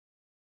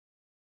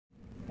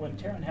when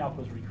Terenn Houk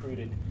was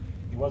recruited,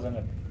 he wasn't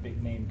a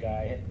big name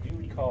guy. Do you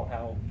recall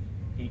how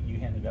you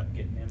ended up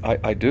getting him?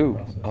 I do.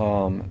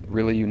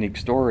 Really unique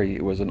story.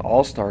 It was an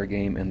all-star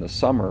game in the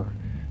summer.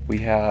 We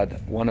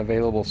had one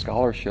available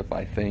scholarship,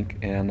 I think,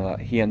 and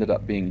he ended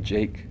up being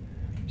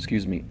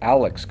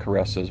Alex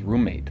Caressa's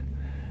roommate.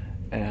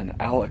 And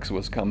Alex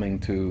was coming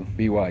to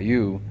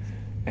BYU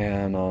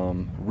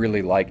and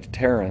really liked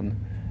Terenn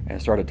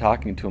and started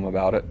talking to him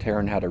about it.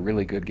 Terenn had a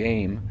really good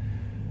game.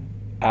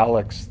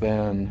 Alex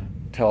then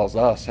tells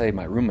us, hey,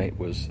 my roommate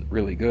was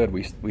really good.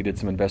 We did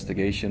some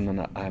investigation,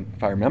 and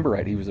if I remember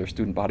right, he was their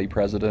student body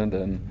president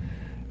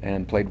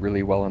and played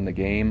really well in the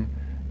game,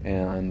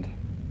 and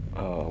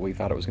we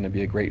thought it was going to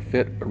be a great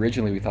fit.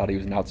 Originally we thought he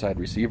was an outside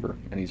receiver,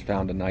 and he's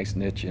found a nice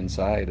niche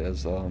inside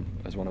as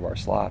one of our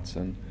slots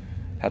and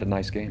had a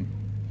nice game.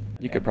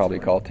 You could probably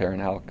call Terenn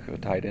Houk a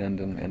tight end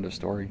and end of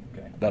story.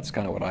 Okay. That's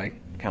kind of what I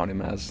count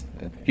him as.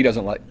 He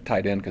doesn't like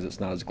tight end because it's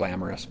not as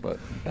glamorous, but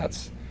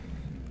that's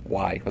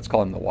why. Let's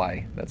call him the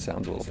Y. That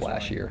sounds a little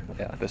flashier.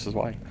 Yeah, this is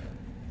why.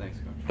 Thanks,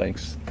 Coach.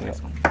 Thanks.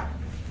 Thanks. Yeah.